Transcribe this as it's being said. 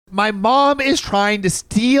My mom is trying to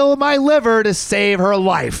steal my liver to save her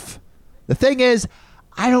life. The thing is,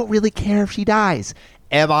 I don't really care if she dies.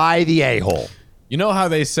 Am I the a-hole? You know how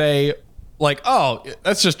they say, like, oh,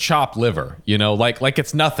 that's just chopped liver, you know, like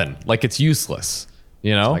it's nothing, like it's useless,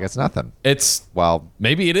 you know? Like it's nothing. It's, well,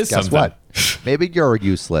 maybe it is guess something. What? Maybe you're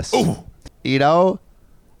useless. Ooh. You know,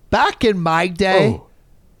 back in my day,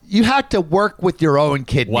 you had to work with your own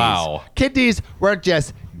kidneys. Wow. Kidneys weren't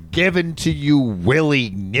just given to you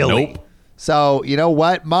willy-nilly. Nope. So, you know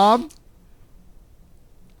what, Mom?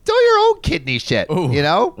 Do your own kidney shit, Ooh. you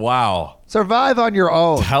know? Wow. Survive on your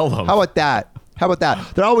own. Tell them. How about that? How about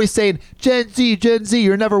that? They're always saying, Gen Z,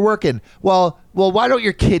 you're never working. Well, why don't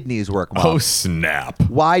your kidneys work, Mom? Oh, snap.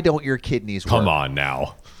 Why don't your kidneys work? Come on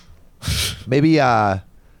now. Maybe you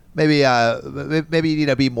need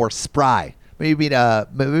to be more spry. Maybe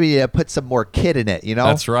put some more kid in it, you know?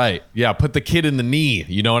 That's right. Yeah, put the kid in the knee.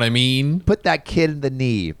 You know what I mean? Put that kid in the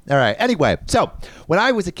knee. All right. Anyway, so when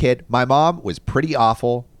I was a kid, my mom was pretty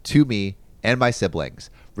awful to me and my siblings.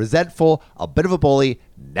 Resentful, a bit of a bully,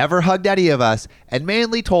 never hugged any of us, and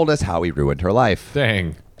mainly told us how we ruined her life.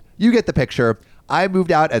 Dang. You get the picture. I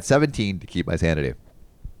moved out at 17 to keep my sanity.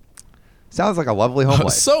 Sounds like a lovely home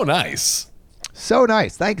life. So nice. So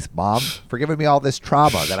nice. Thanks, Mom, for giving me all this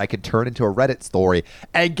trauma that I can turn into a Reddit story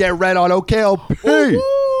and get read on OKLP.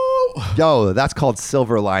 Yo, that's called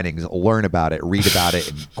Silver Linings. Learn about it, read about it,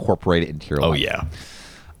 and incorporate it into your life. Oh, yeah.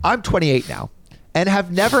 I'm 28 now and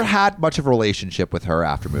have never had much of a relationship with her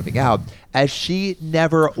after moving out, as she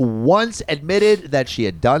never once admitted that she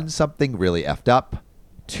had done something really effed up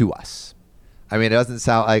to us. I mean, it doesn't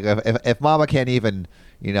sound like if Mama can't even,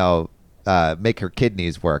 make her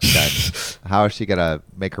kidneys work, then how is she gonna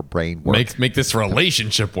make her brain work? Make this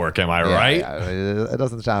relationship work, am I right? Yeah, it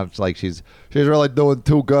doesn't sound like she's really doing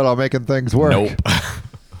too good on making things work. Nope.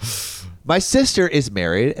 My sister is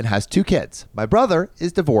married and has 2 kids. My brother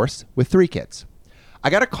is divorced with 3 kids. I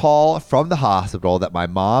got a call from the hospital that my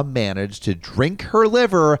mom managed to drink her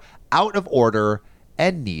liver out of order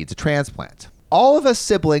and needs a transplant. All of us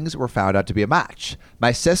siblings were found out to be a match.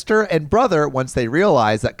 My sister and brother, once they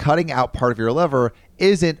realized that cutting out part of your liver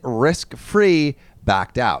isn't risk-free,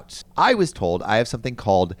 backed out. I was told I have something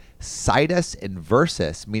called situs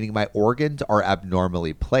inversus, meaning my organs are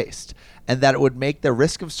abnormally placed, and that it would make the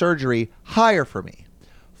risk of surgery higher for me.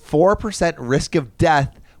 4% risk of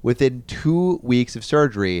death within 2 weeks of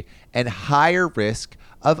surgery, and higher risk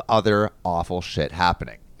of other awful shit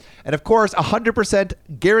happening. And of course, 100%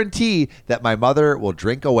 guarantee that my mother will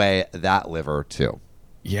drink away that liver too.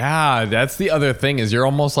 Yeah, that's the other thing, is you're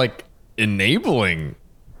almost like enabling,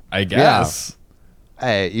 I guess. Yeah.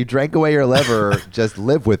 Hey, you drank away your liver, just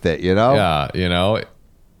live with it, you know? Yeah,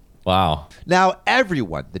 Wow. Now,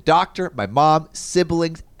 everyone, the doctor, my mom,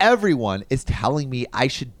 siblings, everyone is telling me I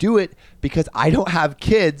should do it because I don't have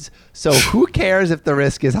kids, so who cares if the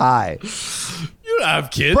risk is high? You don't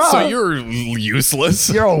have kids, Bro, so you're useless.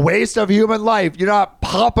 You're a waste of human life. You're not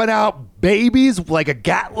popping out babies like a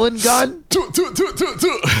Gatling gun.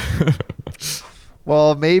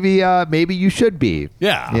 Well, maybe you should be.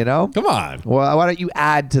 Yeah. You know? Come on. Well, why don't you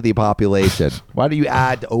add to the population? Why don't you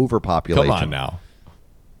add to overpopulation? Come on now.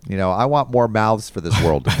 I want more mouths for this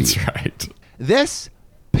world to feed. That's right. This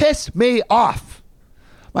pissed me off.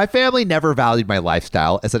 My family never valued my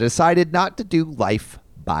lifestyle, as I decided not to do life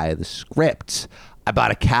by the script. I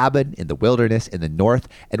bought a cabin in the wilderness in the north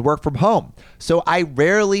and work from home, so I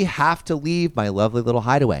rarely have to leave my lovely little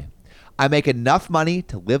hideaway. I make enough money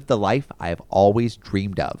to live the life I have always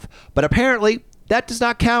dreamed of, but apparently that does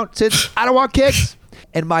not count since I don't want kids.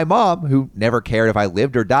 And my mom, who never cared if I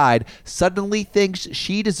lived or died, suddenly thinks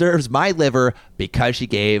she deserves my liver because she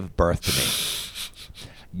gave birth to me.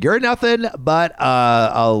 You're nothing but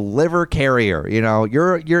a liver carrier.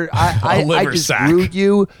 I just grew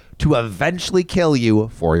you to eventually kill you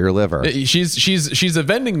for your liver. She's a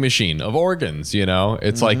vending machine of organs.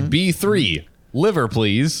 It's like B3 liver,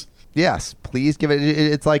 please. Yes, please give it.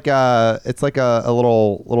 It's like a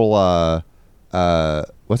little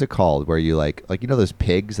what's it called? Where you like those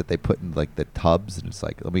pigs that they put in like the tubs, and it's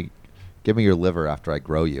like, give me your liver after I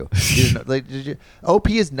grow you. OP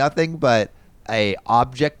is nothing but a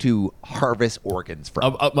object to harvest organs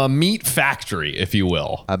from. A meat factory, if you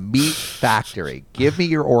will. A meat factory. Give me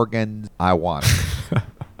your organs. I want it.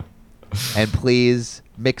 And please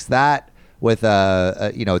mix that with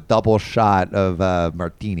a double shot of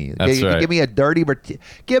martini. That's right. Give me a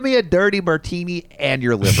dirty martini and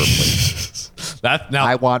your liver, please.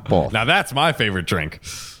 I want both. Now that's my favorite drink.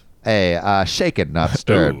 Hey, shaken, not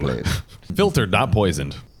stirred, please. Filtered, not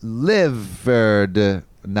poisoned. Livered,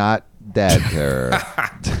 not dead.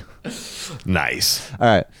 Nice. All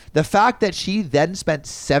right. The fact that she then spent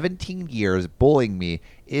 17 years bullying me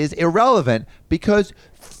is irrelevant because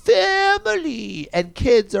family and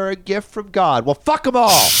kids are a gift from God. Well, fuck them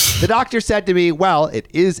all. The doctor said to me, well, it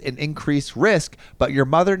is an increased risk, but your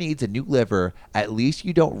mother needs a new liver. At least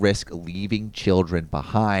you don't risk leaving children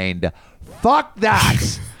behind. Fuck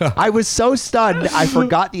that. I was so stunned, I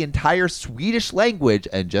forgot the entire Swedish language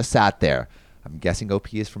and just sat there. I'm guessing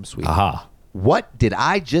OP is from Sweden. Aha. What did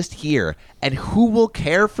I just hear? And who will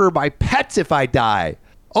care for my pets if I die?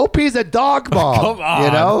 OP's a dog mom. Come on,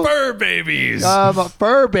 you know? fur babies.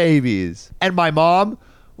 Fur babies. And my mom,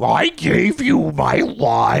 well, I gave you my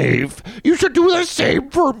life. You should do the same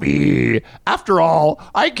for me. After all,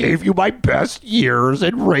 I gave you my best years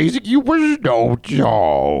and raising you was no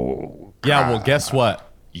joke. Yeah, well, guess what?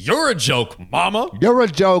 You're a joke, mama. You're a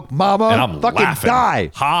joke, mama. And I'm fucking laughing.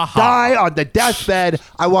 die. Ha ha. Die on the deathbed.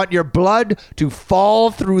 I want your blood to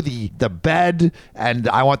fall through the bed, and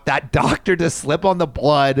I want that doctor to slip on the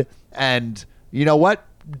blood. And you know what,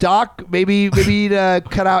 Doc? Maybe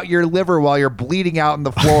cut out your liver while you're bleeding out on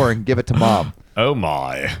the floor and give it to mom. Oh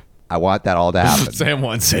my. I want that all to happen. Sam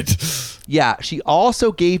wants it. Yeah, she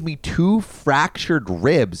also gave me 2 fractured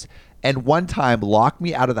ribs and one time locked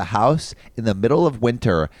me out of the house in the middle of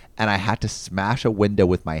winter, and I had to smash a window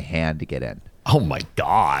with my hand to get in. Oh my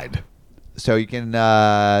God. So you can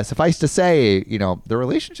suffice to say, you know, the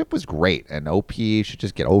relationship was great, and OP should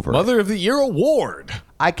just get over it. Mother of the Year award.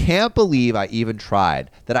 I can't believe I even tried,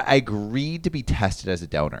 that I agreed to be tested as a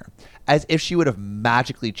donor, as if she would have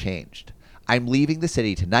magically changed. I'm leaving the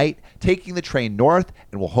city tonight, taking the train north,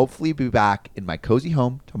 and will hopefully be back in my cozy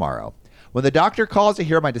home tomorrow. When the doctor calls to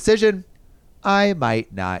hear my decision, I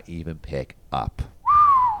might not even pick up.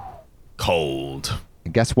 Cold.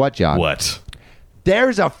 And guess what, John? What?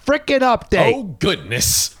 There's a freaking update. Oh,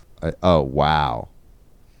 goodness. Oh, wow.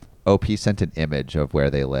 OP sent an image of where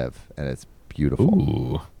they live, and it's beautiful.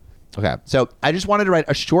 Ooh. Okay, so I just wanted to write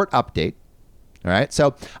a short update. All right,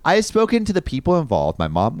 so I have spoken to the people involved, my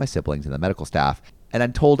mom, my siblings, and the medical staff, and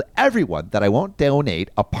I'm told everyone that I won't donate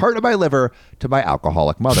a part of my liver to my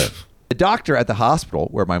alcoholic mother. The doctor at the hospital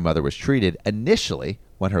where my mother was treated initially,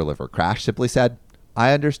 when her liver crashed, simply said,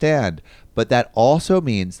 I understand, but that also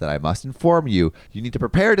means that I must inform you, you need to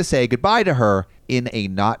prepare to say goodbye to her in a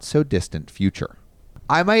not so distant future.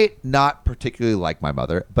 I might not particularly like my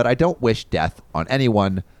mother, but I don't wish death on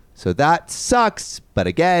anyone, so that sucks, but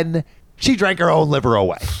again, she drank her own liver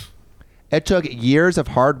away. It took years of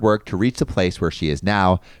hard work to reach the place where she is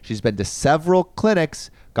now. She's been to several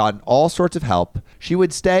clinics, gotten all sorts of help. She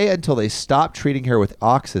would stay until they stopped treating her with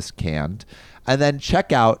Oxycand and then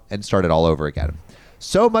check out and start it all over again.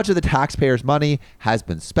 So much of the taxpayers' money has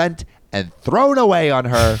been spent and thrown away on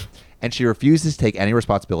her, and she refuses to take any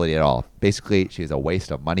responsibility at all. Basically, she's a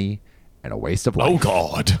waste of money and a waste of life. Oh,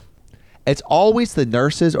 God. It's always the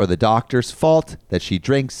nurses or the doctor's fault that she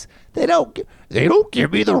drinks. They don't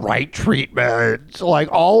give me the right treatment. Like,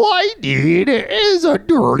 all I need is a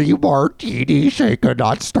dirty martini shaken,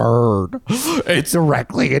 not stirred. It's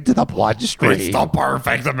directly into the bloodstream. It's the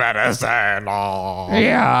perfect medicine. Oh.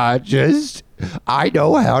 Yeah, I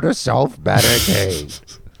know how to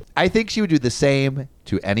self-medicate. I think she would do the same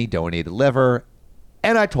to any donated liver,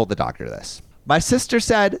 and I told the doctor this. My sister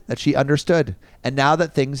said that she understood, and now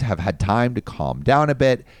that things have had time to calm down a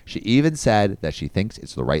bit, she even said that she thinks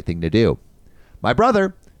it's the right thing to do. My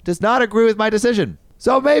brother does not agree with my decision,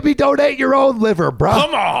 so maybe donate your own liver, bruh.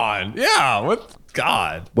 Come on. Yeah, what?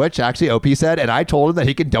 God. Which actually OP said, and I told him that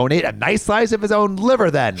he can donate a nice slice of his own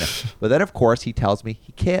liver then. But then, of course, he tells me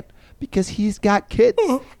he can't because he's got kids,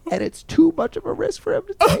 and it's too much of a risk for him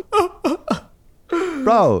to take.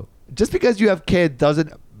 Bro, just because you have kids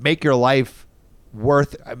doesn't make your life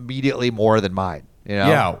worth immediately more than mine. You know?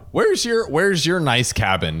 Yeah. Where's your nice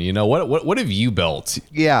cabin? You know, what have you built?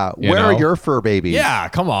 Yeah. You Where are know? your fur babies? Yeah,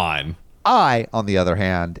 come on. I, on the other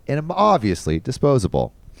hand, am obviously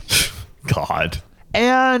disposable. God.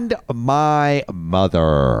 And my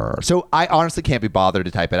mother. So I honestly can't be bothered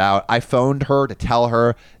to type it out. I phoned her to tell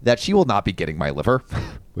her that she will not be getting my liver,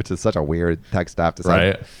 which is such a weird text to have to say.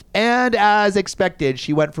 Right. And as expected,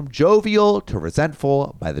 she went from jovial to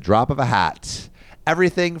resentful by the drop of a hat.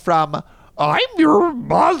 Everything from, I'm your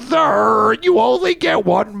mother, you only get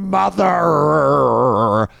one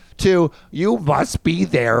mother, to you must be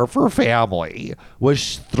there for family,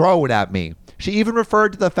 was thrown at me. She even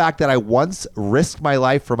referred to the fact that I once risked my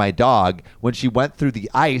life for my dog when she went through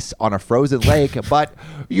the ice on a frozen lake, but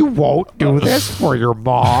you won't do this for your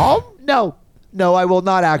mom? No, I will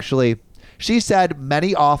not actually. She said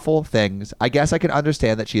many awful things. I guess I can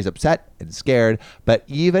understand that she is upset and scared, but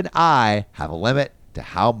even I have a limit to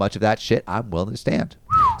how much of that shit I'm willing to stand.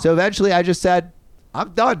 So eventually I just said,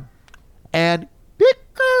 I'm done. And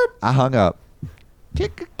I hung up.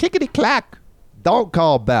 Kickety clack. Don't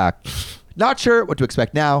call back. Not sure what to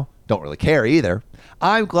expect now. Don't really care either.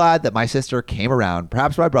 I'm glad that my sister came around.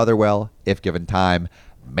 Perhaps my brother will, if given time.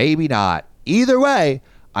 Maybe not. Either way,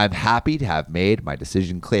 I'm happy to have made my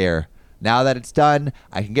decision clear. Now that it's done,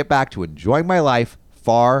 I can get back to enjoying my life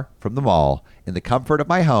far from the mall, in the comfort of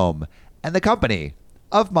my home and the company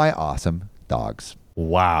of my awesome dogs.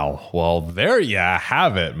 Wow. Well, there you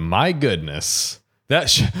have it. My goodness.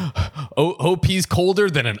 OP's colder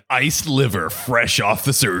than an iced liver fresh off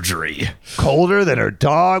the surgery. Colder than her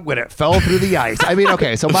dog when it fell through the ice. I mean,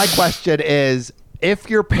 okay, so my question is, if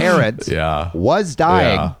your parent was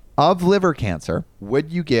dying of liver cancer,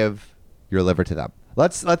 would you give your liver to them?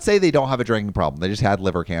 Let's say they don't have a drinking problem. They just had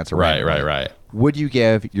liver cancer. Right. Would you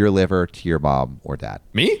give your liver to your mom or dad?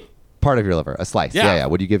 Me? Part of your liver, a slice. Yeah.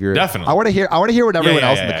 Would you give your? Definitely. I want to hear what everyone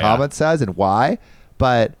else in the comments says and why.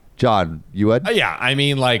 But John, you would? Yeah. I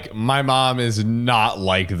mean, like, my mom is not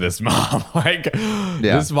like this mom.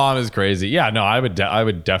 This mom is crazy. Yeah. No, I would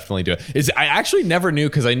definitely do it. I actually never knew,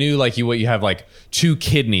 because I knew like you have like 2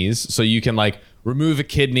 kidneys, so you can like remove a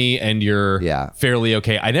kidney and you're fairly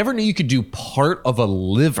okay. I never knew you could do part of a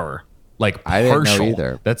liver. Like partial. I didn't know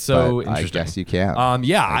either. That's so interesting. I guess you can.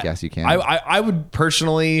 I guess you can. I would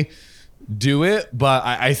personally do it, but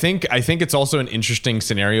I think it's also an interesting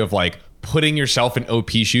scenario of like putting yourself in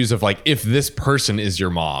OP shoes of like, if this person is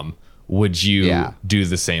your mom, would you do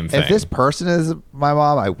the same thing? If this person is my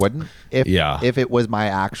mom, I wouldn't. If it was my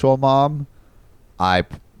actual mom, I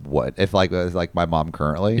would. If like it was like my mom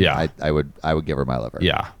currently, I would give her my liver.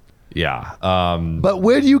 Yeah. But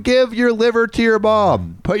would you give your liver to your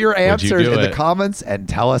mom? Put your answers in the comments and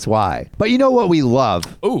tell us why. But you know what we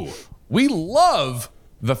love? Ooh, we love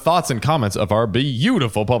the thoughts and comments of our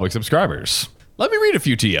beautiful public subscribers. Let me read a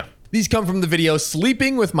few to you. These come from the video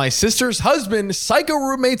Sleeping with My Sister's Husband, Psycho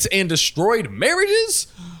Roommates, and Destroyed Marriages.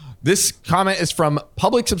 This comment is from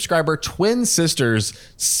public subscriber Twin Sisters.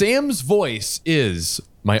 Sam's voice is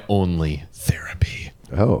my only therapy.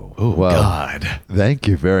 Oh, well, God. Thank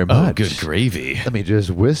you very much. Oh, good gravy. Let me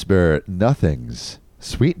just whisper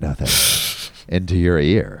sweet nothing, into your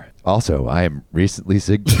ear. Also, I am recently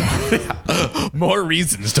signaled. More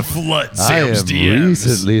reasons to flood Sam's DMs. I am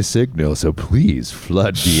recently signaled, so please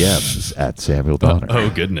flood DMs at Samuel Donner.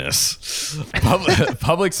 Oh, goodness.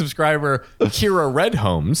 Public subscriber Kira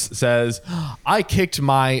Redholmes says, I kicked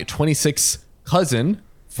my 26 cousin,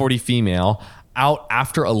 40 female, out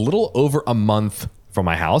after a little over a month from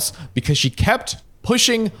my house because she kept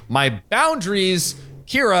pushing my boundaries.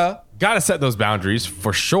 Kira, gotta set those boundaries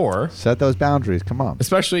for sure. Set those boundaries. Come on.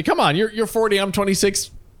 Especially, come on. You're 40. I'm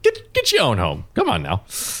 26. Get your own home. Come on now.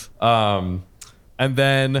 And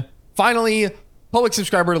then finally, public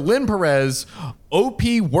subscriber Lynn Perez. OP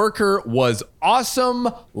worker was awesome.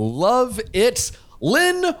 Love it.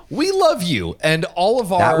 Lynn, we love you and all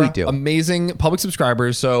of our amazing public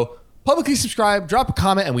subscribers. So publicly subscribe, drop a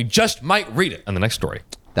comment, and we just might read it on the next story.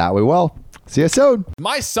 That we will. See you soon.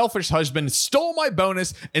 My selfish husband stole my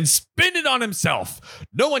bonus and spent it on himself.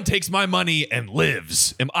 No one takes my money and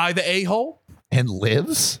lives. Am I the a-hole? And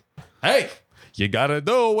lives? Hey, you gotta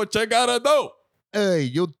do what you gotta do. Hey,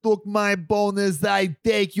 you took my bonus, I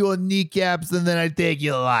take your kneecaps, and then I take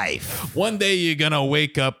your life. One day you're gonna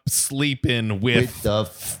wake up sleeping with the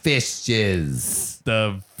fishes.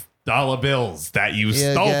 The dollar bills that you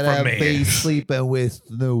stole from me. Be sleeping with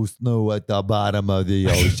snow at the bottom of the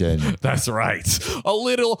ocean. That's right.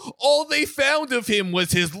 All they found of him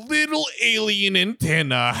was his little alien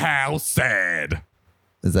antenna. How sad.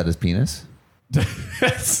 Is that his penis?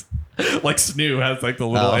 Like Snoo has like the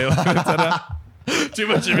little alien antenna. Too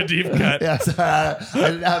much of a deep cut. Yeah, sorry.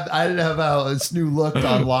 I didn't have how Snoo looked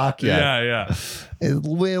on lock yet. Yeah.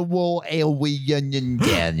 Little alien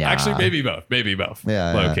antenna. Actually, maybe both.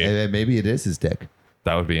 Yeah. Maybe it is his dick.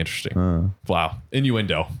 That would be interesting. Wow.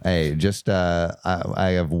 Innuendo. Hey, just I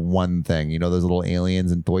have one thing. You know those little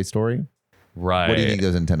aliens in Toy Story? Right. What do you think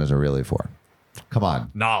those antennas are really for? Come on.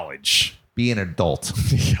 Knowledge. Be an adult.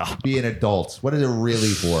 Yeah. Be an adult. What is it really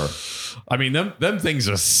for? I mean, them things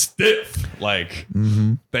are stiff. Like,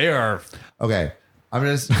 they are. Okay. I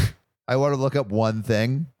want to look up one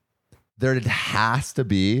thing. There has to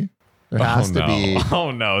be.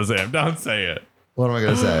 Oh, no, Sam. Don't say it. What am I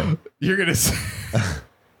going to say? You're going to say.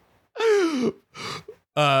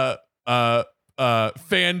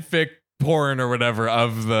 Fanfic porn or whatever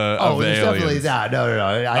of the there's aliens. Definitely that. No.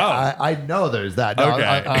 I know there's that. No,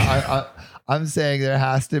 okay. I'm saying there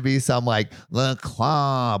has to be some like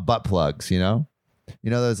claw butt plugs, you know?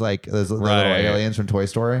 You know those little Right. aliens from Toy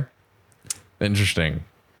Story? Interesting.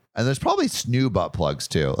 And there's probably snoo butt plugs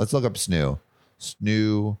too. Let's look up snoo.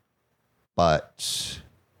 Snoo butt.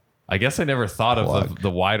 I guess I never thought of the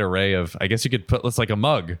wide array of. I guess you could put. It's like a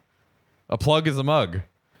mug. A plug is a mug.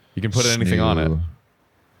 You can put anything on it.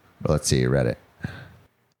 Let's see. Reddit.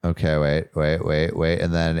 Okay. Wait.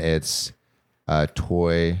 And then it's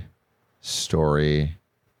Toy Story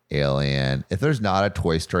alien. If there's not a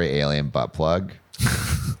Toy Story alien butt plug,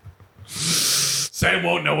 Sam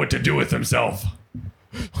won't know what to do with himself.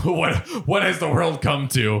 What has the world come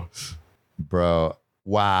to? bro.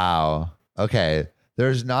 Wow. Okay.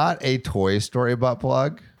 There's not a Toy Story butt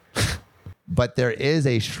plug, but there is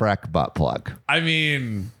a Shrek butt plug. I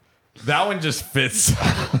mean, that one just fits.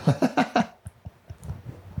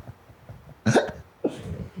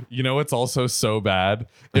 You know what's also so bad?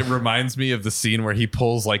 It reminds me of the scene where he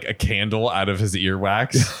pulls like a candle out of his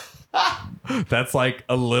earwax. That's like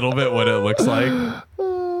a little bit what it looks like.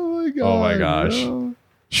 Oh my god. Oh my gosh. No.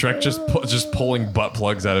 Shrek just pulling butt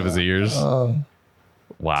plugs out of his ears. Wow.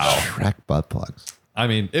 Shrek butt plugs. I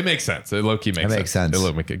mean, it makes sense. It low-key makes sense.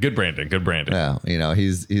 Good branding. Yeah, you know,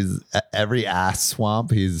 he's every ass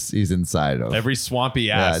swamp he's inside of. Every swampy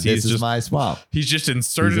ass. Yeah, this is my swamp. He's just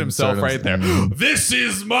inserted himself right there. This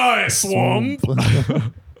is my swamp.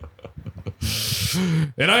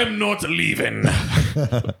 And I'm not leaving.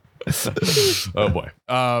 Oh boy.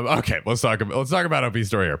 Okay, let's talk about OP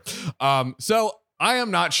story here. So I am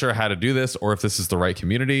not sure how to do this or if this is the right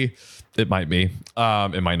community. It might be.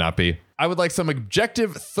 It might not be. I would like some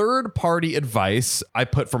objective third-party advice I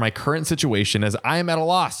put for my current situation as I am at a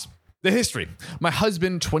loss. The history. My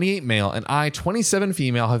husband, 28 male, and I, 27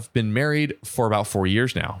 female, have been married for about 4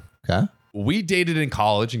 years now. Okay. We dated in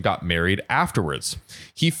college and got married afterwards.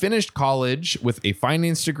 He finished college with a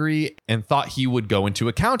finance degree and thought he would go into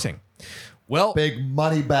accounting. Well, Big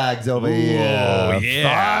money bags over yeah. here.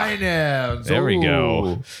 Finance. There we go.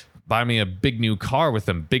 Ooh. Buy me a big new car with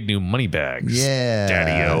them big new money bags. Yeah.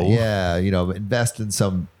 Daddy-o. Yeah. You know, invest in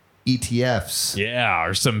some ETFs. Yeah,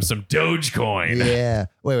 or some Dogecoin. Yeah.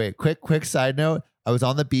 Wait. Quick side note. I was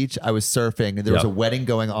on the beach. I was surfing, and there was a wedding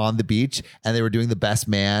going on the beach, and they were doing the best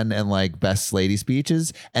man and like best lady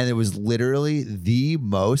speeches, and it was literally the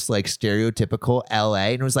most like stereotypical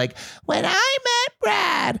LA, and it was like, when I met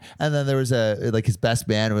Brad, and then there was his best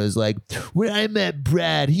man was like, when I met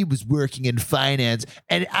Brad, he was working in finance,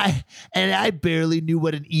 and I barely knew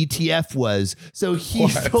what an ETF was, so he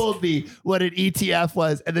told me what an ETF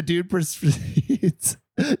was, and the dude proceeds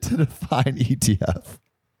to define ETF.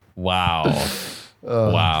 Wow.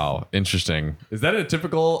 Wow, interesting. Is that a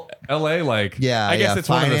typical LA? Like, Yeah, I guess it's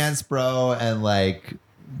finance bro and like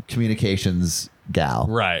communications gal.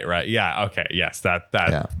 Right. Yeah. Okay. Yes,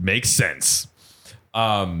 that makes sense.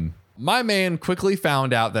 My man quickly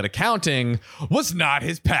found out that accounting was not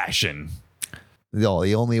his passion. The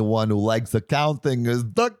only one who likes accounting is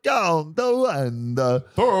the count, the one, the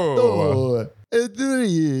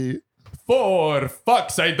three. 4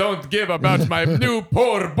 fucks I don't give about my new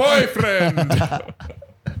poor boyfriend.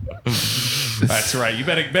 That's right. You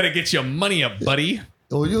better get your money up, buddy.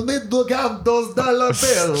 Oh, you need to count those dollar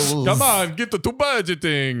bills. Come on, get to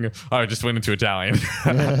budgeting. I just went into Italian.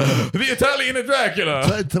 The Italian and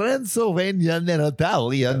Dracula. Transylvanian and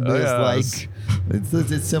Italian is Yes. like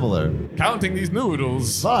it's similar. Counting these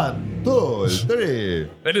noodles. 1, 2, 3.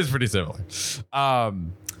 It is pretty similar.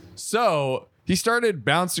 So he started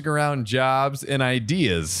bouncing around jobs and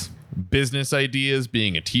ideas. Business ideas,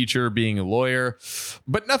 being a teacher, being a lawyer,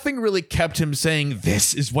 but nothing really kept him saying,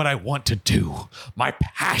 this is what I want to do. My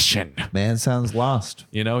passion. Man sounds lost.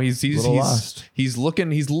 You know, he's lost. He's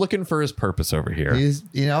looking for his purpose over here.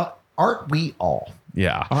 Aren't we all?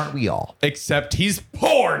 Yeah. Aren't we all? Except he's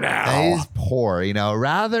poor now. He's poor,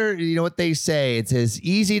 rather, you know what they say, it's as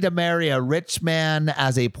easy to marry a rich man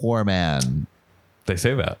as a poor man. They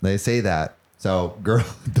say that. They say that. So, girl,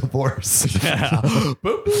 divorce. Yeah.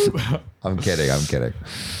 Boop, boop. I'm kidding.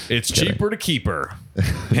 It's cheaper to keep her.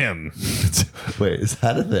 Him. Wait, is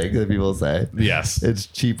that a thing that people say? Yes. It's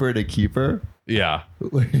cheaper to keep her? Yeah.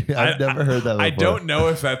 I've never heard that before. I don't know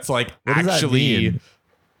if that's like What does that actually mean?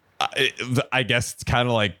 I guess it's kind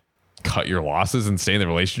of like cut your losses and stay in the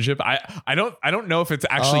relationship. I don't know if it's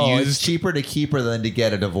actually used. It's cheaper to keep her than to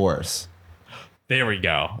get a divorce. There we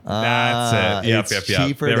go. That's it. Yep. It's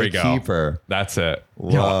cheaper there to we go. keep her. That's it.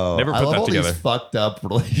 Whoa. Never I put love that all together. these fucked up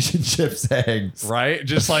relationship sayings. Right?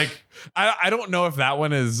 Just like I don't know if that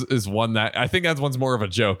one is one that I think that one's more of a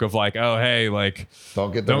joke of like, oh hey, like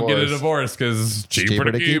Don't get a divorce because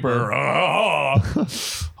cheaper to keep her. Oh.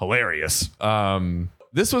 Hilarious.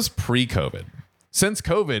 This was pre-COVID. since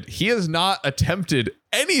COVID, he has not attempted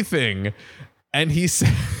anything. And he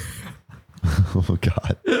said, Oh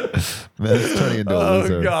God, man, it's turning into a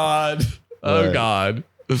loser. Oh God.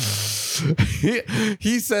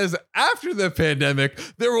 He says after the pandemic,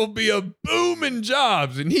 there will be a boom in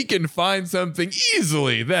jobs and he can find something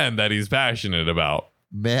easily then that he's passionate about.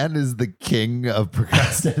 Man is the king of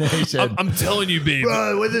procrastination. I'm telling you, babe.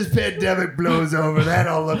 Bro, when this pandemic blows over, then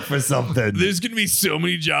I'll look for something. There's going to be so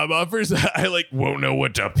many job offers. I won't know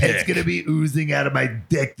what to pick. It's going to be oozing out of my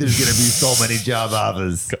dick. There's going to be so many job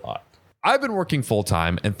offers. God. I've been working full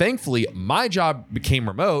time, and thankfully my job became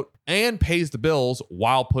remote and pays the bills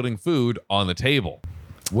while putting food on the table.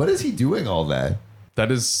 What is he doing all day? That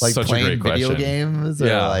is like such a playing great question. video games or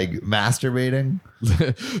like masturbating?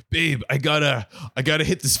 Babe, I gotta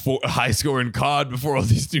hit this high score in COD before all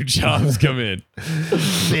these new jobs come in.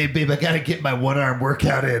 babe, I gotta get my one arm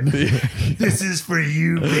workout in. This is for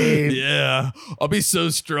you, babe. Yeah, I'll be so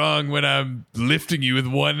strong when I'm lifting you with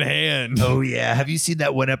one hand. Oh yeah, have you seen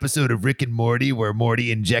that one episode of Rick and Morty where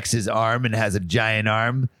Morty injects his arm and has a giant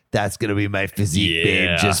arm? That's going to be my physique,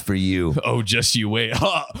 babe, just for you. Oh, just you wait.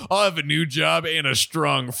 I'll have a new job and a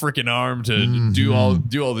strong freaking arm to do all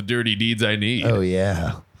the dirty deeds I need. Oh,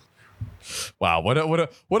 yeah. Wow,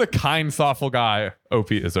 what a kind, thoughtful guy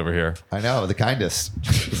OP is over here. I know, the kindest.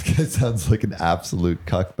 This guy sounds like an absolute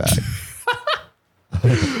cuckbag.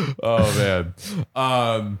 Oh, man.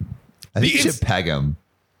 I think you should peg him.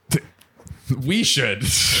 We should.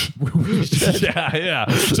 Yeah.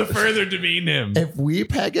 To further demean him. If we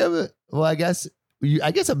peg him, well, I guess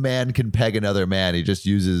a man can peg another man. He just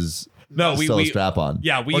uses a strap on.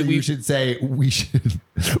 Yeah, you should say we should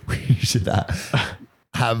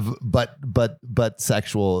have but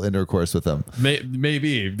sexual intercourse with him.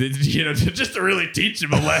 Maybe just to really teach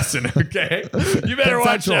him a lesson. Okay, you better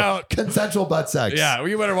watch out. Consensual butt sex. Yeah,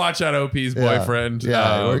 you better watch out. OP's boyfriend.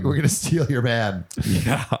 Yeah, we're gonna steal your man.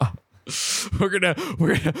 Yeah. We're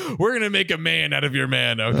gonna make a man out of your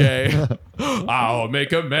man, okay? I'll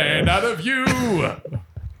make a man out of you.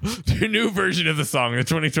 The new version of the song, the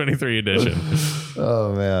 2023 edition.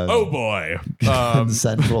 Oh man. Oh boy.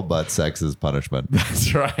 Consensual butt sex is punishment.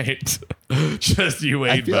 That's right. Just you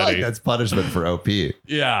wait, I feel buddy. like that's punishment for OP.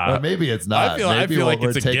 Yeah. Or maybe it's not. I feel like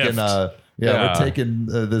it's a gift. We're taking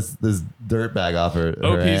this dirt bag off her.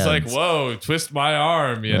 OP's hands. like, whoa, twist my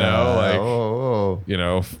arm,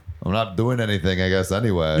 I'm not doing anything, I guess,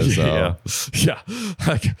 anyway. So. Yeah.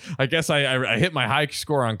 I guess I hit my high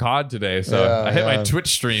score on COD today, so I hit my Twitch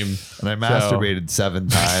stream. And I masturbated 7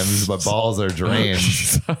 times. My balls are drained.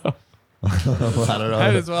 I don't know.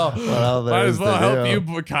 Might as well help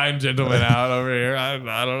you kind gentlemen out over here. I don't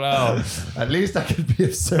know. At least I can be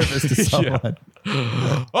of service to someone.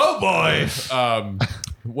 Yeah. Oh, boy.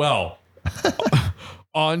 Well,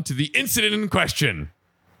 on to the incident in question.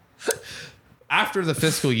 After the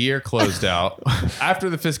fiscal year closed out,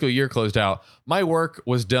 my work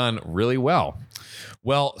was done really well.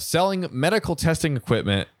 Well, selling medical testing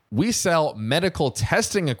equipment, we sell medical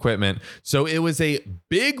testing equipment, so it was a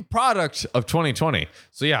big product of 2020.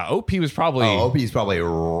 So yeah, OP's probably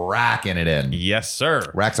racking it in. Yes, sir.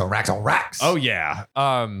 Racks on racks on racks. Oh yeah.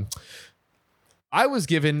 I was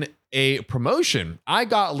given a promotion. I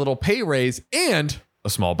got a little pay raise and a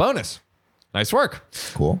small bonus. Nice work.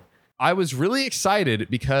 Cool. I was really excited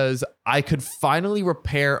because I could finally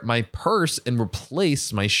repair my purse and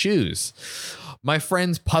replace my shoes. My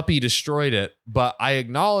friend's puppy destroyed it, but I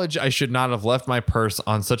acknowledge I should not have left my purse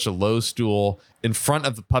on such a low stool in front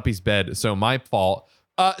of the puppy's bed, so my fault.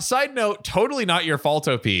 Side note, totally not your fault,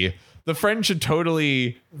 OP. The friend should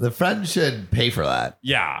pay for that.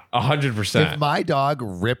 Yeah, 100%. If my dog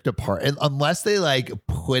ripped apart, unless they like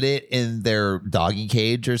put it in their doggy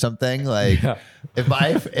cage or something, like if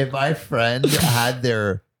my friend had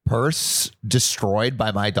their purse destroyed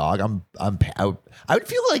by my dog, I would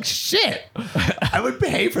feel like shit. I would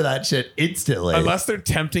pay for that shit instantly. Unless they're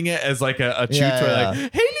tempting it as like a treat, where like,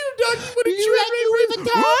 hey little doggy, what did you like the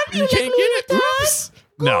dog? You can't get it. Oops.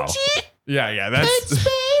 No. Gucci? Yeah.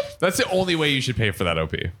 That's the only way you should pay for that,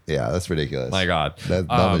 OP. Yeah, that's ridiculous. My God. That's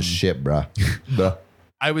dumb as shit, bro.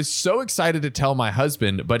 I was so excited to tell my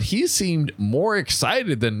husband, but he seemed more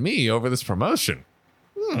excited than me over this promotion.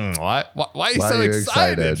 Why are you so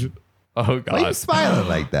excited? Oh God! Why are you smiling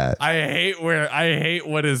like that? I hate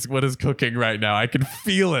what is cooking right now. I can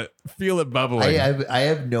feel it bubbling. I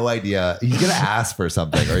have no idea. He's gonna ask for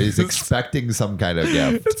something, or he's expecting some kind of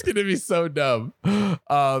gift. It's gonna be so dumb.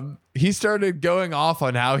 He started going off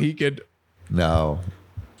on how he could. No.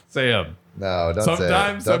 Sam, No, don't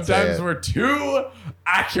sometimes say it. Don't say it. we're too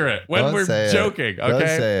accurate when Don't we're say it. joking. Okay. Don't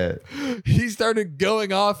say it. He started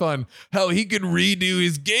going off on how he could redo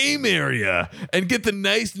his game area and get the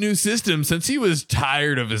nice new system since he was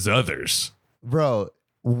tired of his others. Bro,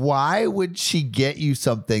 why would she get you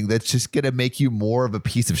something that's just going to make you more of a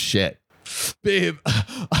piece of shit? Babe,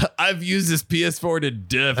 I've used this PS4 to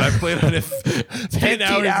death. I played on it 10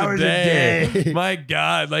 hours a day. My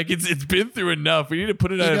God, like it's been through enough. We need to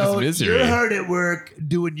put it out of its misery. You're hard at work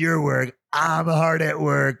doing your work. I'm hard at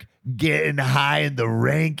work getting high in the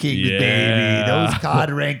rankings, baby. Those COD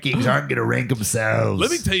rankings aren't going to rank themselves.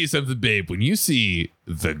 Let me tell you something, babe. When you see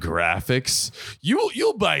the graphics,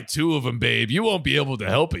 you'll buy 2 of them, babe. You won't be able to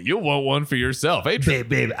help it. You'll want one for yourself. Hey,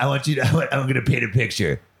 babe, I'm going to paint a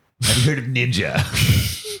picture. Have you heard of Ninja?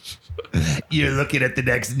 You're looking at the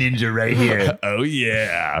next ninja right here. Oh,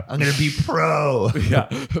 yeah. I'm going to be pro. Yeah.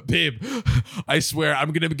 Babe, I swear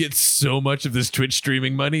I'm going to get so much of this Twitch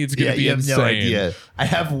streaming money. It's going to be insane. No idea. I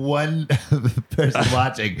have one person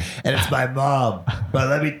watching, and it's my mom. But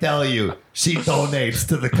let me tell you, she donates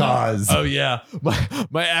to the cause. Oh, yeah.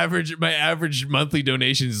 My average monthly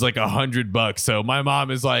donation is like $100. So my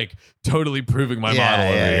mom is like totally proving my model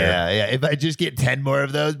over here. Yeah. If I just get 10 more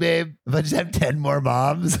of those, babe, if I just have 10 more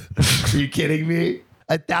moms, are you kidding me?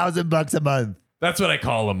 $1,000 a month. That's what I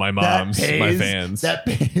call them, my moms, my fans. That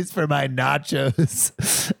pays for my nachos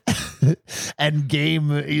and game.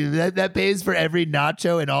 That pays for every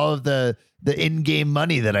nacho and all of the in-game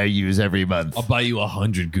money that I use every month. I'll buy you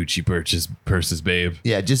 100 Gucci purses, babe.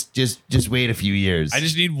 Yeah, just wait a few years. I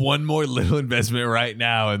just need one more little investment right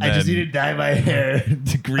now, and then I just need to dye my hair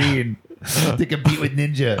to green to compete with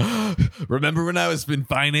Ninja. Remember when I was in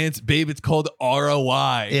finance, babe? It's called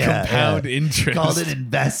ROI, compound interest. Called an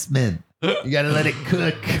investment. You gotta let it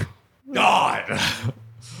cook. God,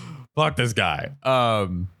 fuck this guy.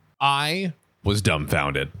 I was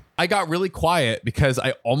dumbfounded. I got really quiet because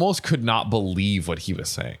I almost could not believe what he was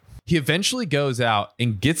saying. He eventually goes out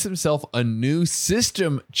and gets himself a new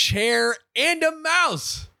system, chair, and a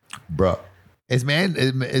mouse. Bro, is man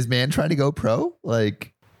trying to go pro?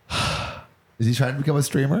 Like, is he trying to become a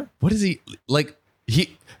streamer? What is he like?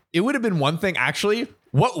 It would have been one thing, actually.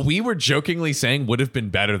 What we were jokingly saying would have been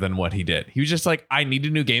better than what he did. He was just like, I need a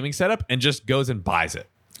new gaming setup, and just goes and buys it.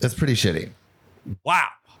 That's pretty shitty. Wow.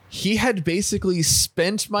 He had basically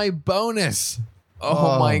spent my bonus.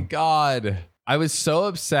 Oh my God. I was so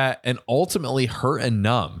upset and ultimately hurt and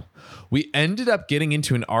numb. We ended up getting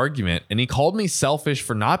into an argument, and he called me selfish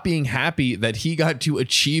for not being happy that he got to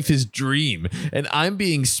achieve his dream. And I'm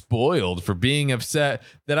being spoiled for being upset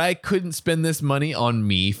that I couldn't spend this money on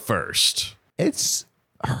me first. It's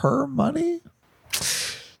her money.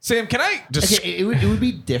 Sam, can I just... Okay, it would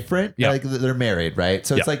be different. Yeah. Like they're married, right?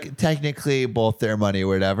 So it's like technically both their money or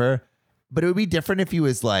whatever. But it would be different if he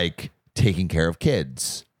was like taking care of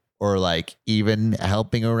kids or like even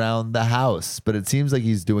helping around the house. But it seems like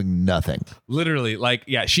he's doing nothing. Literally, like,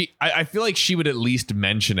 yeah, I feel like she would at least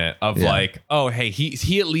mention it of like, oh, hey,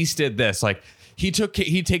 he at least did this. Like he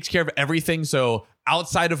takes care of everything. So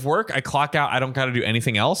outside of work, I clock out. I don't got to do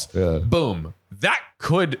anything else. Yeah. Boom. That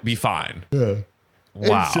could be fine. Yeah.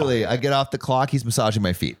 Wow. Instantly, I get off the clock. He's massaging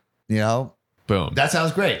my feet. You know? Boom. That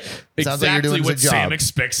sounds great. Sounds exactly like you're doing what Sam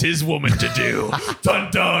expects his woman to do. Dun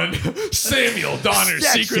dun. Samuel Donner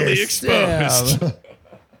secretly exposed.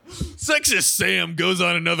 Sexist Sam goes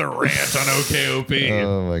on another rant on OKOP.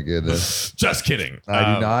 Oh my goodness. Just kidding.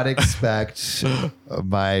 I do not expect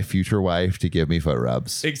my future wife to give me foot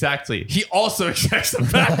rubs. Exactly. He also expects a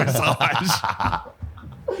back massage.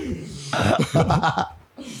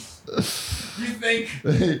 You think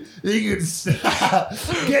you can stop.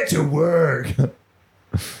 Get to work.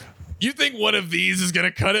 You think one of these is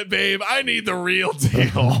gonna cut it, babe? I need the real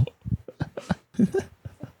deal.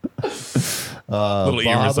 Little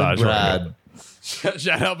ear massage. Right.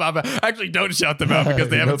 Shout out Bob. Actually, don't shout them out because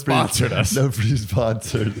they haven't sponsored us. No free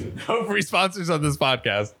sponsors. No free sponsors on this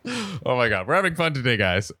podcast. Oh my God, we're having fun today,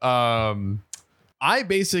 guys. I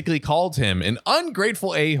basically called him an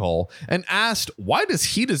ungrateful a-hole and asked, why does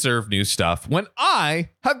he deserve new stuff when I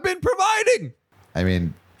have been providing? I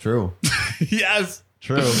mean, true. Yes.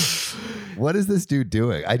 True. What is this dude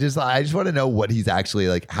doing? I just want to know what he's actually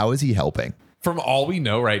like. How is he helping? From all we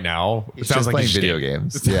know right now, it sounds like playing he's video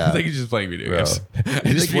games. It sounds like he's just playing video games.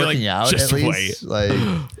 He's like working out at least. Like,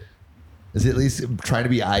 is he at least trying to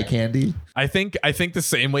be eye candy? I think the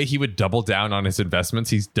same way he would double down on his investments,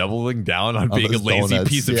 he's doubling down on being a lazy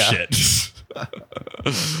piece of shit.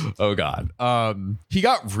 Oh God. He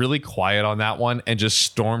got really quiet on that one and just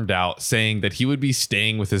stormed out saying that he would be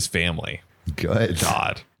staying with his family. Good.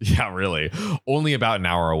 God. Yeah, really. Only about an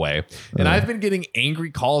hour away. And I've been getting angry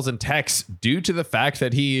calls and texts due to the fact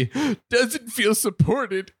that he doesn't feel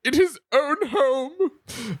supported in his own home.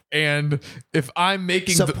 And if I'm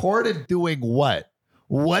making supported doing what?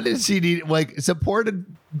 What does he need? Like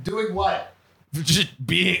supported doing what? just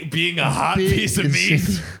being a hot piece of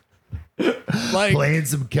meat. Like playing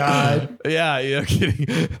some COD. Yeah,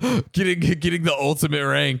 getting the ultimate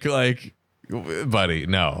rank, like, buddy,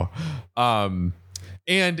 no.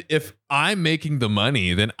 And if I'm making the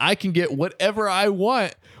money, then I can get whatever I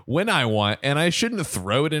want when I want, and I shouldn't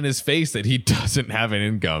throw it in his face that he doesn't have an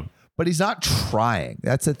income. But he's not trying.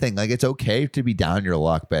 That's the thing. Like, it's okay to be down your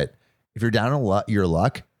luck, but if you're down on your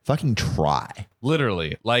luck, fucking try.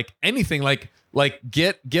 Literally, like anything, like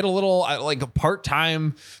get a little like a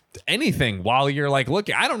part-time anything while you're like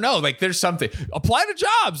looking. I don't know, like there's something. Apply to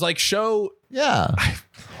jobs, like show. Yeah.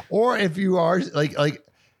 Or if you are like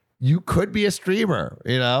you could be a streamer,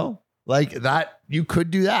 you know, like that. You could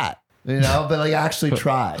do that, you know, but like actually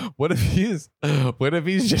try. What if he's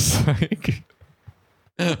just like.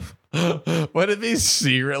 What if he's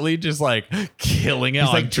secretly just like killing it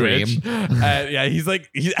on like Twitch? Dream. Yeah, he's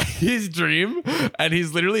like he's Dream, and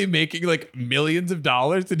he's literally making like millions of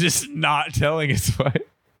dollars and just not telling his wife,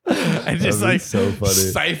 and just like so funny.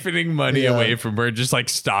 siphoning money away from her, just like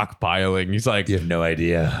stockpiling. He's like, you have no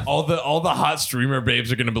idea. All the hot streamer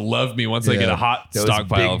babes are gonna love me once I get a hot Those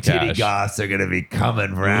stockpile of big titty cash. goths are gonna be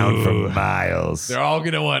coming round for miles. They're all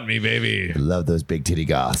gonna want me, baby. I love those big titty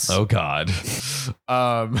goths. Oh God.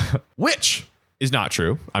 Which is not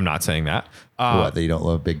true. I'm not saying that. What, that you don't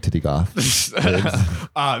love big titty goths?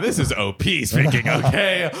 This is OP speaking.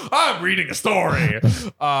 Okay, I'm reading a story.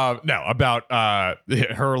 No, about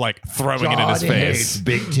her like throwing it in his face.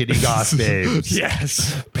 Big titty goth babes.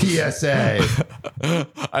 Yes. PSA.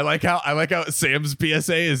 I like how Sam's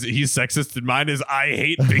PSA is he's sexist and mine is I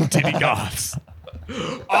hate big titty goths.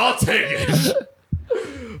 I'll take it.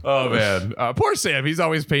 Oh man, poor Sam. He's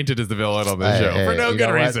always painted as the villain on this show for no good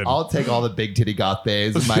reason. I'll take all the big titty goth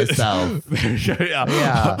babes myself.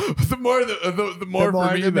 Yeah. The more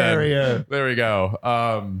for me, the merrier. There we go.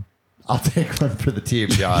 I'll take one for the team,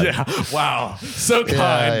 John. Yeah. Wow. So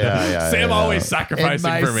kind. Sam always sacrificing in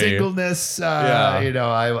my for me. Singleness, you know,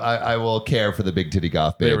 I will care for the big titty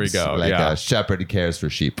goth babes. There we go. Like a shepherd cares for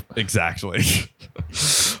sheep. Exactly.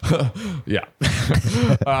 Yeah.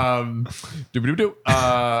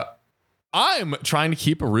 I'm trying to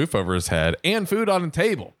keep a roof over his head and food on the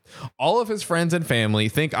table. All of his friends and family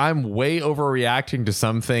think I'm way overreacting to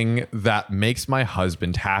something that makes my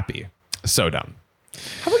husband happy. So dumb.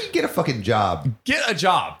 How about you get a fucking job? Get a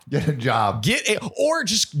job. Or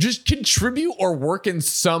just contribute or work in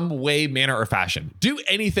some way, manner, or fashion. Do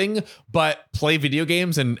anything but play video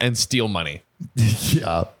games and steal money.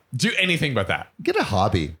 Yeah. Do anything but that. Get a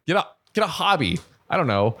hobby. Get a hobby. I don't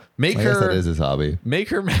know. I guess that is his hobby. Make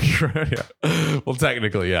her. Yeah. Well,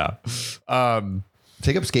 technically, yeah.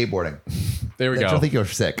 Take up skateboarding. There we go. I don't think you're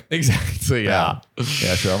sick. Exactly. Yeah.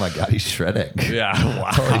 Yeah, sure. Oh my God, he's shredding. Yeah.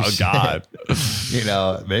 Wow. Oh God. You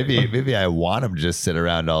know, maybe I want him to just sit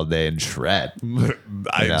around all day and shred.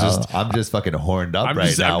 I'm just fucking horned up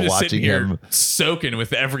right now watching him soaking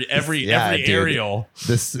with every aerial.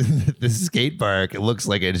 This skate park, it looks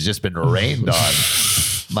like it's just been rained on.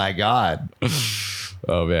 My God.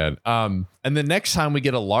 Oh man. And the next time we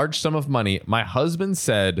get a large sum of money, my husband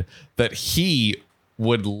said that he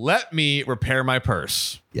would let me repair my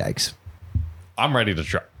purse. Yikes. I'm ready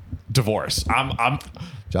to divorce. I'm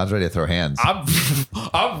John's ready to throw hands. I'm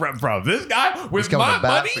bro. This guy with my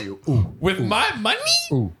money. With my money?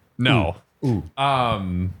 Ooh. No. Ooh.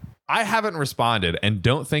 I haven't responded and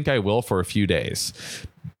don't think I will for a few days.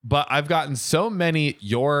 But I've gotten so many,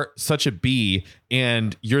 you're such a B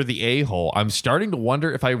and you're the a-hole. I'm starting to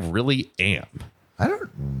wonder if I really am. I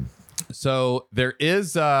don't. So there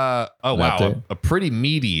is a pretty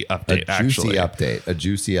meaty update, A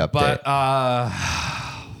juicy update. But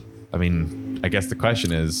I mean, I guess the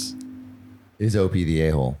question is OP the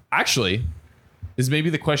a-hole? Actually, is maybe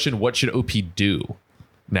the question, what should OP do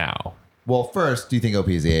now? Well, first, do you think OP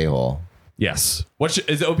is the a-hole? Yes.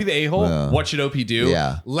 Is OP the a-hole? What should OP do?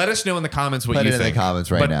 Yeah. Let us know in the comments what you think. Put it in the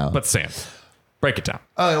comments now. But Sam, break it down.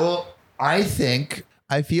 Oh, well, I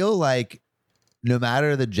feel like no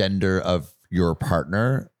matter the gender of your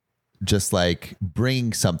partner, just like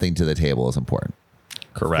bringing something to the table is important.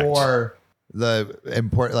 Correct. For the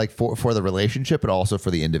important, like for the relationship, but also for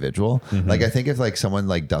the individual. Mm-hmm. Like I think if like someone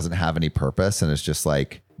like doesn't have any purpose and it's just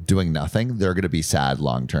like doing nothing, they're going to be sad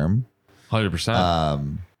long term.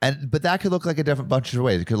 100%. But that could look like a different bunch of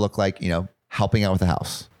ways. It could look like, you know, helping out with the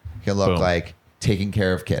house. It could look like taking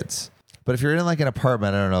care of kids. But if you're in like an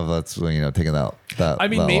apartment, I don't know if that's, taking that. I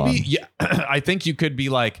mean, that maybe, long. yeah. I think you could be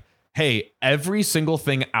like, hey, every single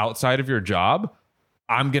thing outside of your job,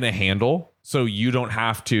 I'm going to handle. So you don't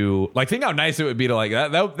have to, like, think how nice it would be to like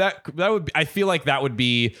that would, I feel like that would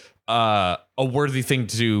be a worthy thing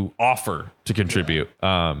to offer to contribute.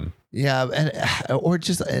 Yeah,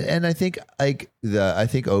 and I think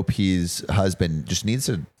OP's husband just needs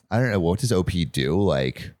to. I don't know, what does OP do,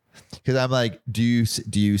 like, because I'm like, do you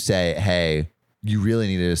say, hey, you really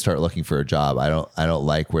need to start looking for a job? I don't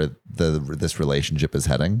like where this relationship is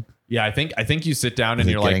heading. Yeah, I think you sit down and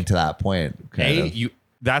you're getting like, to that point.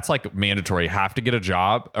 That's like mandatory. You have to get a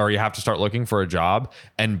job, or you have to start looking for a job.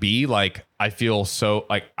 And B, like, I feel so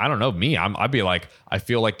like, I don't know, I'd be like, I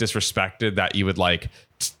feel like disrespected that you would like,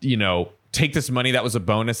 take this money that was a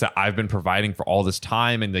bonus that I've been providing for all this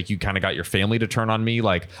time, and like you kind of got your family to turn on me.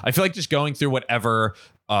 Like, I feel like just going through whatever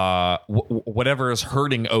whatever is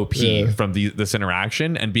hurting OP from this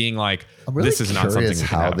interaction, and being like, really, this is not something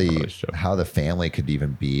how the family could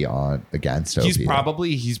even be on against OP.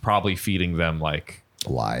 He's probably feeding them like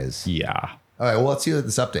lies. Yeah. All right, well, let's see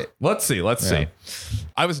this update. Let's see.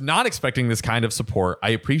 I was not expecting this kind of support.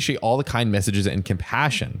 I appreciate all the kind messages and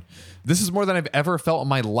compassion. This is more than I've ever felt in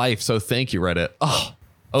my life, so thank you, Reddit. Oh,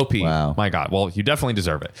 OP. Wow. My God. Well, you definitely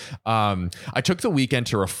deserve it. I took the weekend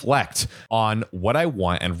to reflect on what I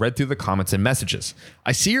want and read through the comments and messages.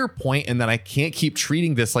 I see your point in that I can't keep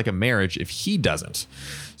treating this like a marriage if he doesn't.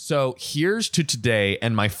 So here's to today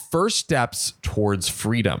and my first steps towards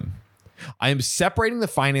freedom. I am separating the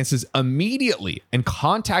finances immediately and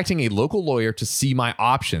contacting a local lawyer to see my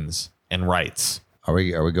options and rights. Are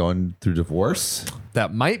we going through divorce?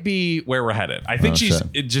 That might be where we're headed. I think she's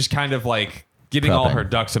just kind of like getting all her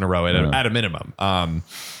ducks in a row at a minimum. And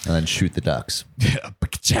then shoot the ducks.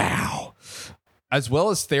 As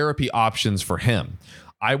well as therapy options for him.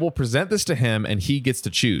 I will present this to him and he gets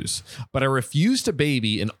to choose. But I refuse to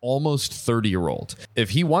baby an almost 30-year-old.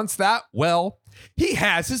 If he wants that, well, he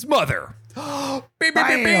has his mother. Okay,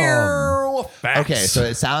 so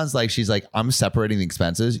it sounds like she's like, I'm separating the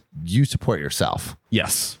expenses. You support yourself.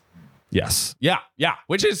 Yes. Yeah.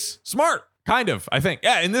 Which is smart, kind of, I think.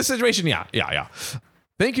 Yeah, in this situation, yeah.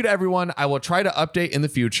 Thank you to everyone. I will try to update in the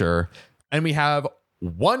future. And we have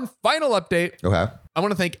one final update. Okay. I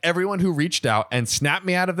want to thank everyone who reached out and snapped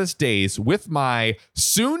me out of this daze with my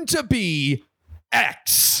soon-to-be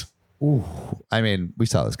ex. Ooh, I mean, we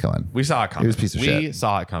saw this coming. We saw it coming. He was a piece of shit. We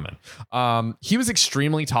saw it coming. He was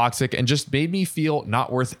extremely toxic and just made me feel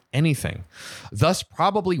not worth anything. Thus,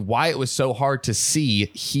 probably why it was so hard to see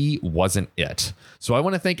he wasn't it. So I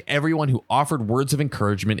want to thank everyone who offered words of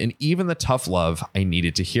encouragement and even the tough love. I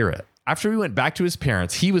needed to hear it. After we went back to his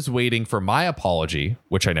parents, he was waiting for my apology,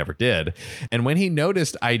 which I never did. And when he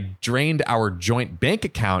noticed I drained our joint bank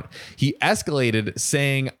account, he escalated,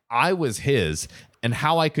 saying I was his and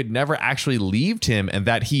how I could never actually leave him and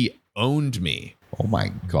that he owned me. Oh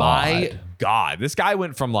my God. My God. This guy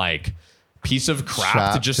went from like piece of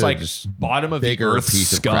crap to just bottom of the earth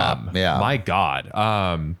scum. Yeah. My God.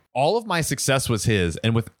 All of my success was his.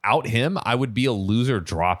 And without him, I would be a loser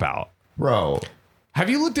dropout. Bro. Have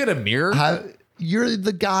you looked at a mirror? You're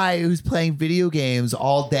the guy who's playing video games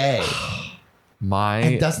all day.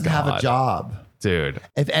 And doesn't have a job. Dude.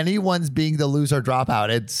 If anyone's being the loser dropout,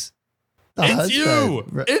 it's you.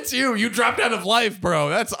 It's you. You dropped out of life, bro.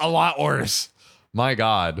 That's a lot worse. My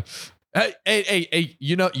God. Hey,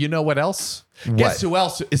 you know what else? What? Guess who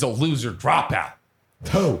else is a loser dropout?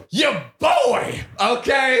 Oh. Your boy.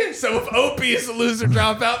 Okay. So if Opie is a loser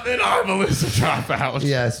dropout, then I'm a loser dropout.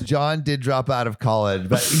 Yes, John did drop out of college,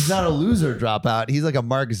 but he's not a loser dropout. He's like a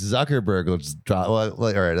Mark Zuckerberg. All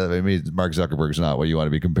right. I mean, Mark Zuckerberg's not what you want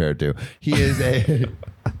to be compared to. He is a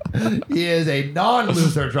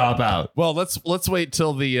non-loser dropout. Well, let's wait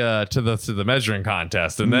till the to the measuring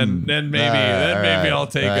contest, and then maybe I'll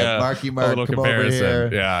take a little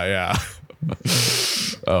comparison. Yeah.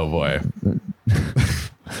 Oh boy.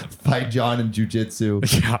 Fight John in jiu-jitsu.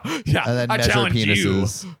 Yeah. And then I measure challenge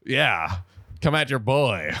penises. you. Yeah. Come at your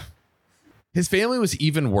boy. His family was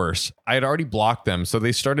even worse. I had already blocked them, so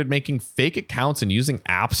they started making fake accounts and using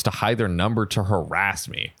apps to hide their number to harass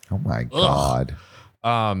me. Oh my God.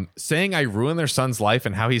 Saying I ruined their son's life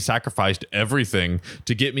and how he sacrificed everything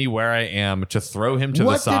to get me where I am, to throw him to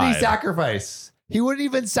the side. What did he sacrifice? He wouldn't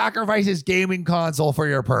even sacrifice his gaming console for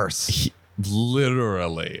your purse.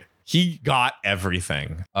 Literally. He got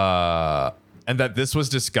everything. And that this was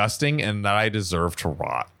disgusting and that I deserve to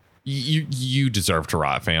rot. You deserve to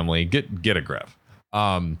rot, family. Get a grip.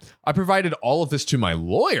 I provided all of this to my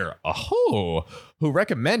lawyer, who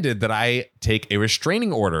recommended that I take a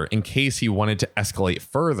restraining order in case he wanted to escalate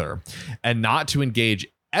further and not to engage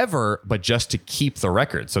ever, but just to keep the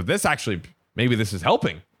record. So this actually, maybe this is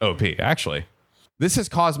helping OP, actually. This has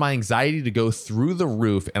caused my anxiety to go through the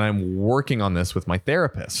roof, and I'm working on this with my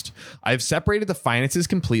therapist. I've separated the finances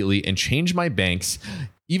completely and changed my banks,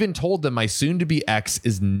 even told them my soon-to-be ex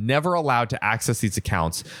is never allowed to access these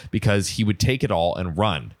accounts because he would take it all and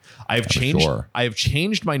run. I have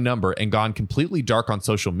changed my number and gone completely dark on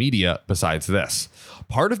social media besides this.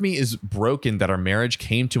 Part of me is broken that our marriage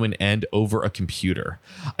came to an end over a computer.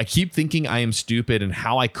 I keep thinking I am stupid and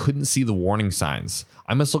how I couldn't see the warning signs.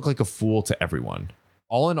 I must look like a fool to everyone.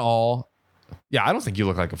 All in all, yeah, I don't think you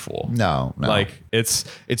look like a fool. No. Like it's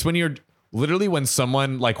when you're literally when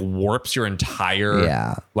someone like warps your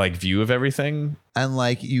entire like view of everything. And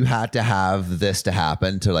like you had to have this to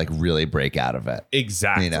happen to like really break out of it.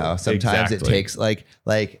 Exactly. You know, sometimes it takes like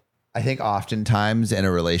I think oftentimes in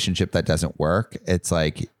a relationship that doesn't work, it's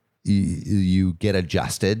like you get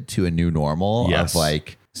adjusted to a new normal of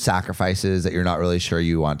like sacrifices that you're not really sure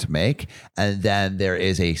you want to make, and then there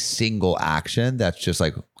is a single action that's just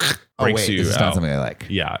like breaks you this is out. not something I like.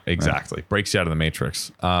 Yeah, exactly. Right. Breaks you out of the matrix.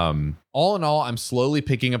 All in all, I'm slowly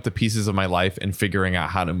picking up the pieces of my life and figuring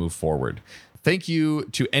out how to move forward. Thank you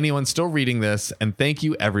to anyone still reading this, and thank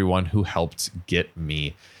you everyone who helped get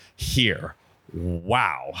me here.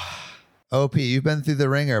 Wow. OP, you've been through the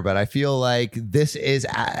ringer, but I feel like this is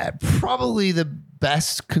probably the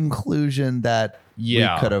best conclusion that we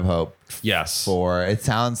could have hoped for. It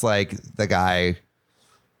sounds like the guy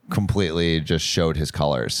completely just showed his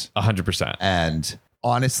colors. 100%. And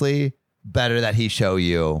honestly, better that he show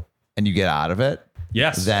you and you get out of it.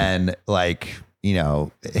 Yes. Than like, you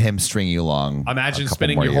know, him stringing you along. Imagine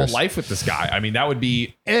spending your whole life with this guy. I mean, that would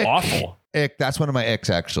be awful. Ick. That's one of my icks,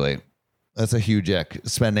 actually. That's a huge ick.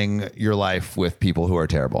 Spending your life with people who are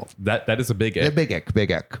terrible. That is a big ick. A big ick.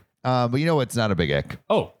 Big ick. But you know what's not a big ick?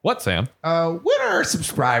 Oh, what, Sam? When our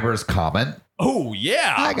subscribers comment. Oh,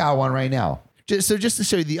 yeah. I got one right now. Just to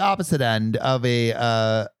show you the opposite end of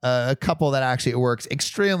a couple that actually works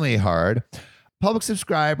extremely hard. Public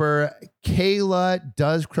subscriber Kayla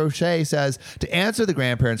Does Crochet says, to answer the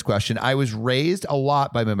grandparents question, I was raised a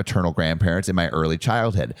lot by my maternal grandparents in my early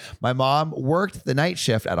childhood. My mom worked the night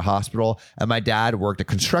shift at a hospital, and my dad worked a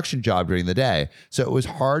construction job during the day. So it was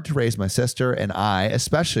hard to raise my sister and I,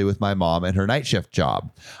 especially with my mom and her night shift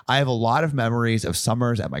job. I have a lot of memories of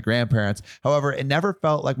summers at my grandparents. However, it never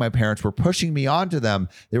felt like my parents were pushing me onto them.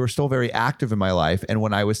 They were still very active in my life. And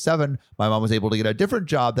when I was 7, my mom was able to get a different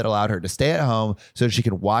job that allowed her to stay at home so she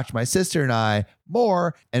could watch my sister and I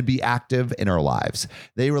more and be active in our lives.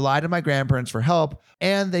 They relied on my grandparents for help,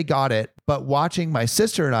 and they got it. But watching my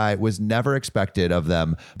sister and I was never expected of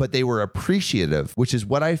them, but they were appreciative, which is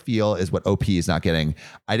what I feel is what OP is not getting.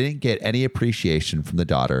 I didn't get any appreciation from the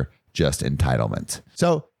daughter, just entitlement.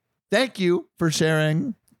 So thank you for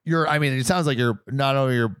sharing it sounds like you're not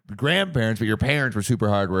only your grandparents, but your parents were super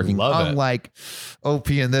hardworking, unlike OP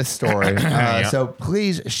in this story. So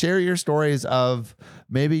please share your stories of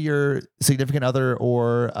maybe your significant other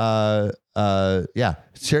or,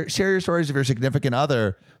 share your stories of your significant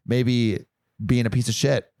other, maybe being a piece of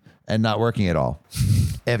shit and not working at all.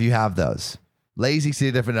 If you have those lazy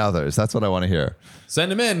significant others, that's what I want to hear.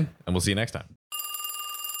 Send them in and we'll see you next time.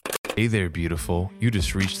 Hey there, beautiful. You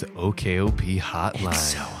just reached the OKOP hotline.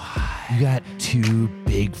 It's so hot. You got 2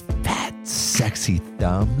 big, fat, sexy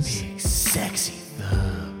thumbs. Big, sexy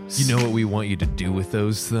thumbs. You know what we want you to do with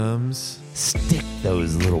those thumbs? Stick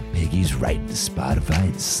those little piggies right into Spotify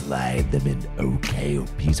and slide them in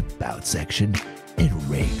OKOP's About section and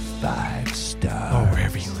rate 5 stars. Or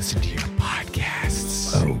wherever you listen to your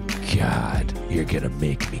podcasts. Oh, God. You're going to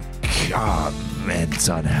make me comments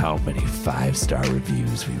on how many 5-star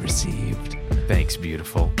reviews we received. Thanks,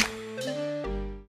 beautiful.